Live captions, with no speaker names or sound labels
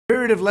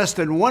period of less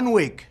than 1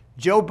 week,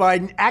 Joe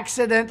Biden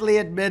accidentally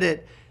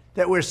admitted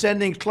that we're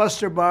sending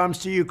cluster bombs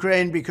to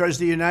Ukraine because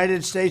the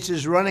United States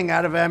is running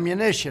out of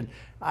ammunition.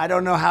 I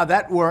don't know how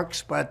that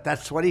works, but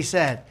that's what he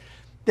said.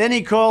 Then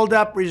he called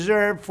up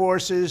reserve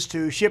forces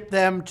to ship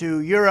them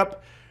to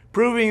Europe,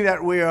 proving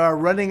that we are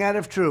running out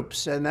of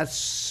troops, and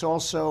that's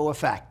also a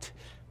fact.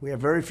 We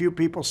have very few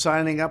people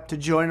signing up to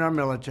join our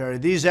military.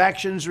 These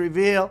actions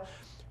reveal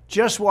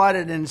just what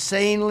an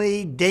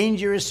insanely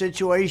dangerous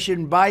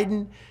situation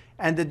Biden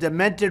and the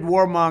demented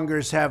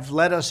warmongers have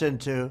led us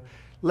into.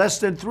 Less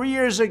than 3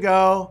 years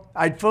ago,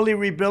 I'd fully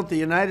rebuilt the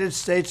United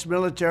States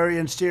military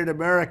and steered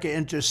America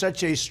into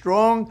such a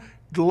strong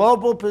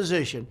global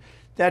position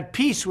that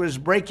peace was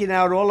breaking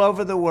out all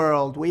over the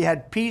world. We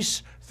had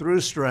peace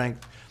through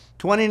strength.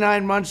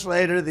 29 months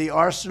later, the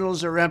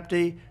arsenals are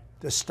empty,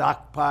 the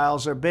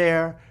stockpiles are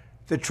bare,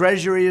 the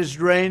treasury is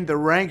drained, the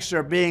ranks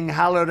are being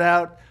hollowed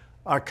out,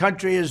 our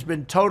country has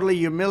been totally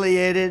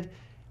humiliated,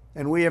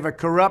 and we have a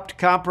corrupt,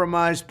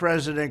 compromised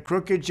president,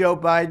 crooked Joe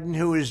Biden,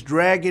 who is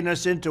dragging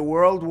us into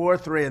World War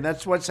III. And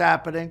that's what's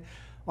happening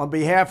on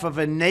behalf of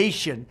a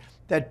nation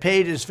that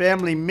paid his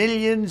family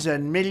millions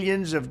and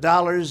millions of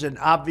dollars in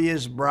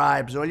obvious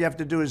bribes. All you have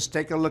to do is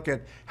take a look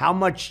at how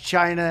much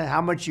China,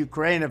 how much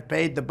Ukraine have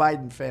paid the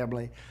Biden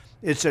family.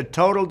 It's a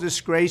total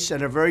disgrace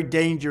and a very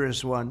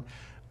dangerous one.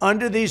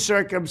 Under these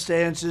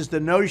circumstances, the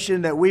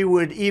notion that we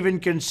would even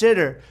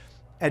consider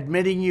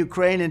admitting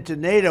Ukraine into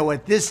NATO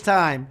at this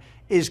time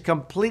is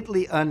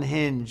completely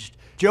unhinged.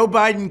 Joe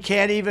Biden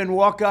can't even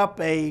walk up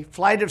a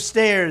flight of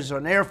stairs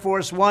on Air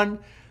Force One,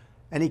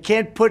 and he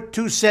can't put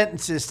two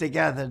sentences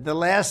together. The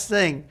last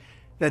thing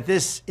that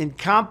this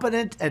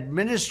incompetent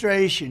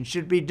administration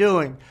should be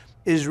doing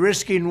is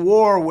risking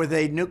war with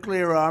a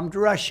nuclear-armed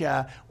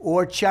Russia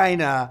or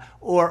China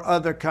or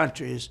other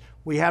countries.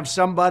 We have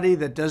somebody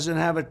that doesn't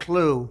have a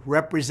clue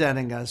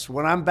representing us.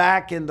 When I'm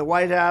back in the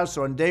White House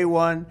on day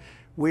one,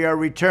 we are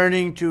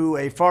returning to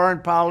a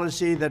foreign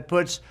policy that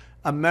puts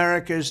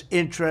America's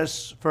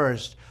interests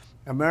first.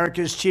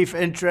 America's chief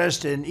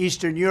interest in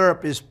Eastern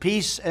Europe is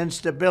peace and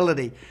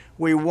stability.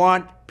 We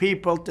want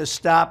people to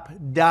stop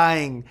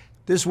dying.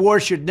 This war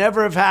should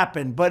never have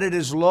happened, but it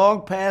is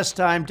long past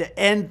time to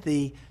end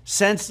the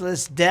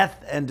senseless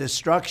death and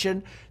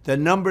destruction. The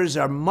numbers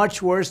are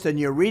much worse than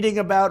you're reading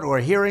about or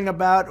hearing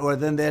about or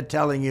than they're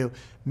telling you.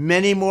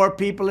 Many more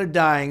people are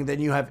dying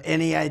than you have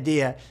any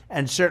idea,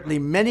 and certainly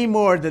many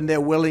more than they're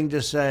willing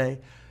to say.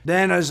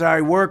 Then, as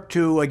I work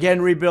to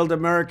again rebuild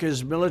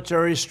America's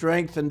military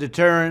strength and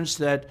deterrence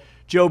that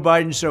Joe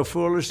Biden so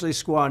foolishly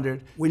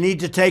squandered, we need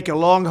to take a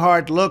long,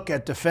 hard look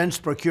at defense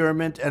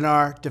procurement and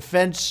our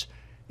defense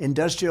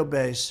industrial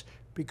base,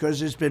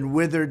 because it's been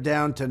withered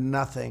down to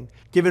nothing.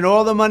 Given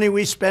all the money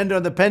we spend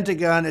on the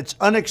Pentagon, it's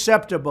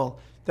unacceptable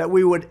that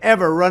we would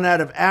ever run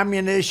out of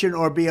ammunition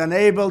or be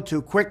unable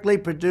to quickly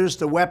produce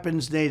the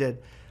weapons needed.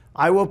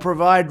 I will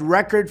provide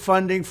record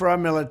funding for our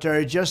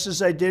military, just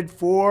as I did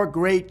 4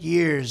 great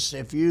years.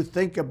 If you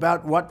think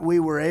about what we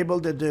were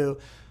able to do,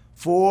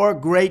 4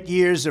 great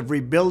years of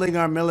rebuilding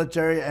our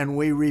military, and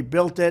we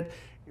rebuilt it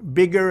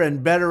bigger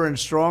and better and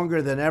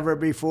stronger than ever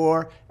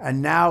before.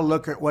 And now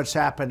look at what's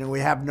happened, and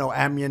we have no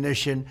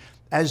ammunition,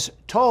 as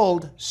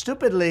told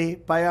stupidly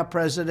by our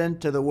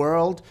president to the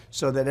world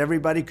so that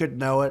everybody could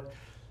know it.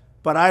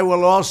 But I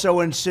will also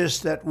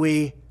insist that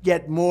we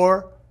get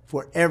more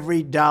for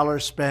every dollar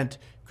spent,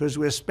 because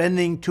we're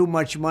spending too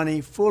much money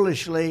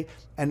foolishly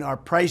and our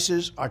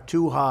prices are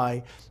too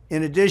high.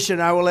 In addition,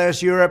 I will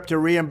ask Europe to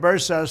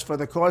reimburse us for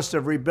the cost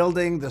of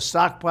rebuilding the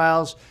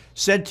stockpiles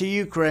sent to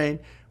Ukraine,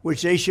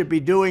 which they should be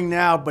doing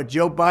now, but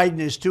Joe Biden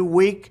is too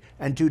weak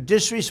and too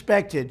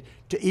disrespected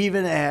to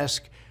even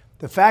ask.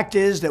 The fact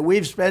is that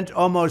we've spent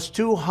almost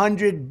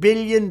 $200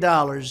 billion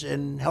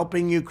in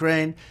helping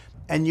Ukraine,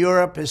 and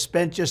Europe has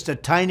spent just a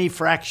tiny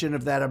fraction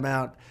of that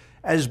amount.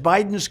 As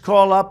Biden's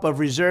call-up of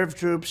reserve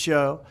troops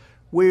show,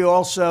 we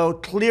also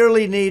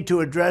clearly need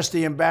to address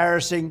the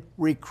embarrassing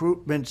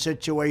recruitment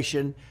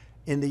situation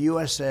in the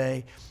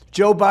USA.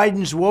 Joe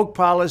Biden's woke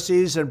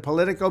policies and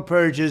political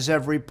purges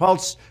have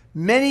repulsed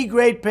many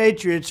great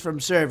patriots from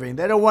serving.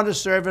 They don't want to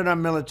serve in our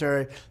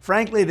military.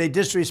 Frankly, they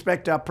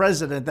disrespect our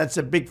president. That's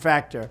a big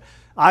factor.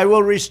 I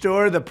will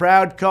restore the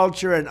proud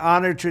culture and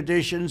honor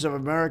traditions of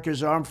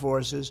America's armed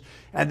forces,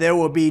 and there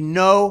will be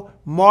no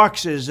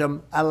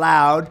Marxism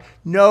allowed,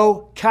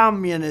 no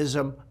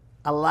communism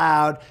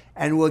allowed,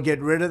 and we'll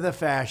get rid of the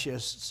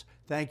fascists.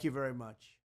 Thank you very much.